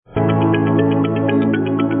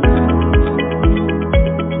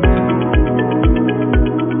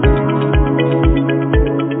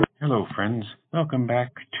Welcome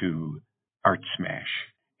back to Art Smash.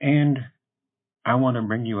 And I want to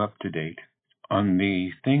bring you up to date on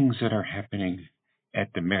the things that are happening at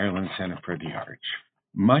the Maryland Center for the Arts.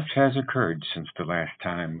 Much has occurred since the last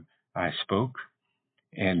time I spoke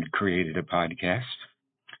and created a podcast,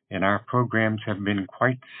 and our programs have been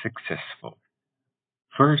quite successful.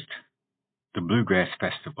 First, the Bluegrass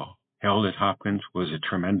Festival, held at Hopkins, was a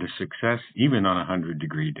tremendous success, even on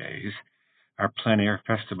 100-degree days. Our plein air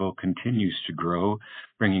festival continues to grow,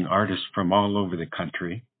 bringing artists from all over the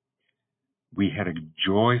country. We had a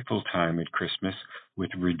joyful time at Christmas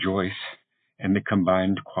with Rejoice and the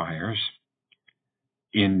combined choirs.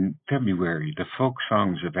 In February, the Folk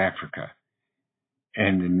Songs of Africa.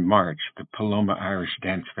 And in March, the Paloma Irish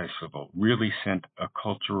Dance Festival really sent a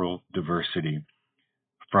cultural diversity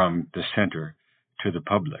from the center to the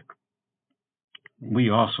public.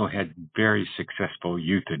 We also had very successful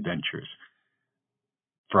youth adventures,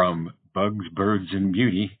 from Bugs, Birds, and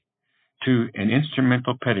Beauty to an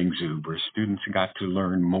instrumental petting zoo where students got to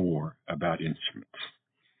learn more about instruments.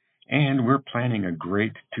 And we're planning a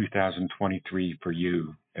great 2023 for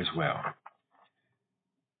you as well.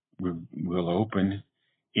 We'll open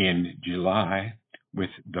in July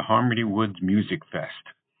with the Harmony Woods Music Fest,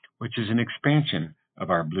 which is an expansion of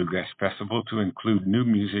our Bluegrass Festival to include new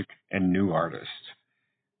music and new artists.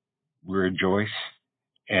 Rejoice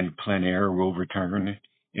and plein air will return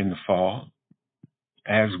in the fall,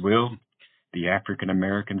 as will the African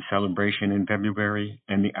American celebration in February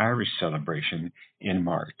and the Irish celebration in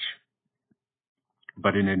March.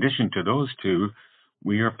 But in addition to those two,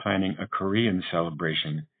 we are planning a Korean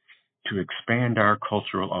celebration to expand our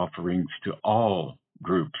cultural offerings to all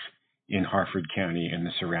groups in Harford County and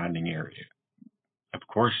the surrounding area. Of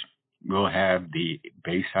course, we'll have the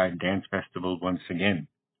Bayside Dance Festival once again.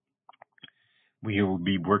 We will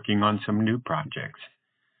be working on some new projects.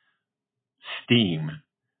 STEAM,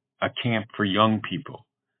 a camp for young people,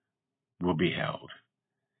 will be held.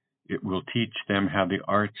 It will teach them how the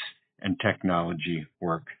arts and technology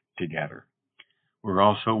work together. We're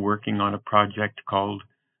also working on a project called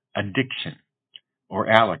Addiction, or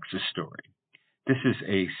Alex's Story. This is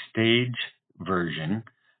a stage version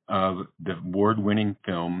of the award-winning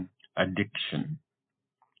film Addiction,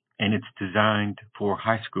 and it's designed for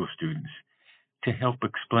high school students to help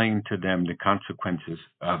explain to them the consequences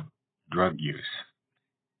of drug use.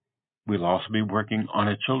 We'll also be working on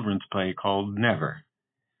a children's play called Never,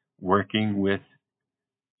 working with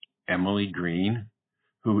Emily Green,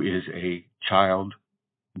 who is a child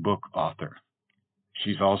book author.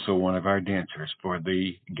 She's also one of our dancers for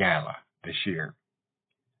the gala this year.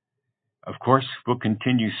 Of course, we'll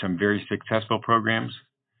continue some very successful programs,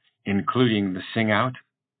 including the Sing Out,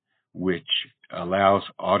 which allows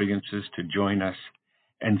audiences to join us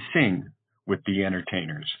and sing with the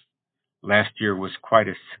entertainers. Last year was quite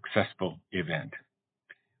a successful event.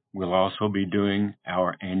 We'll also be doing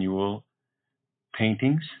our annual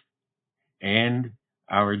paintings and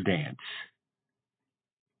our dance.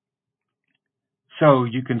 So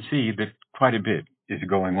you can see that quite a bit is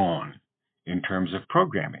going on in terms of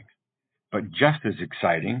programming. But just as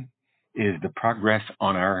exciting is the progress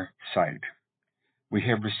on our site. We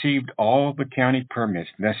have received all the county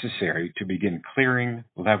permits necessary to begin clearing,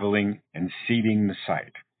 leveling, and seeding the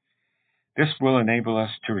site. This will enable us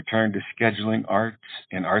to return to scheduling arts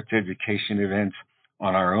and arts education events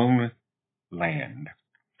on our own land.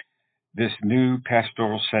 This new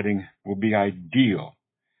pastoral setting will be ideal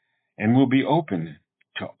and will be open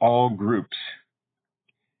to all groups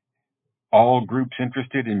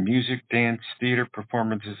interested in music, dance, theater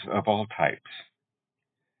performances of all types.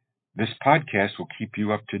 This podcast will keep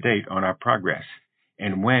you up to date on our progress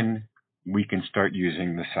and when we can start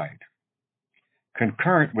using the site.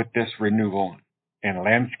 Concurrent with this renewal and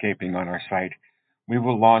landscaping on our site, we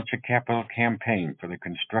will launch a capital campaign for the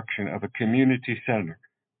construction of a community center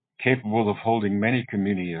capable of holding many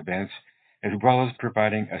community events, as well as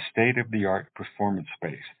providing a state-of-the-art performance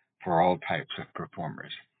space for all types of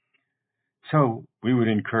performers. So we would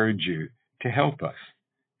encourage you to help us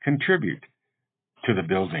contribute to the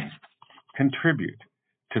building, contribute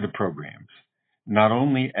to the programs, not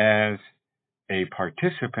only as a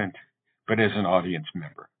participant, but as an audience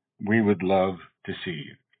member. We would love to see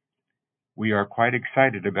you. We are quite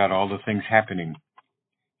excited about all the things happening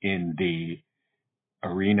in the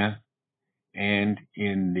arena and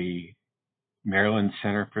in the Maryland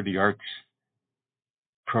Center for the Arts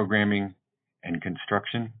programming and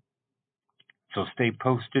construction. So stay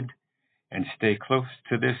posted and stay close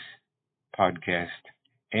to this podcast,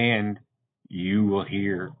 and you will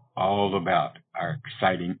hear all about our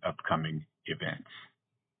exciting upcoming events.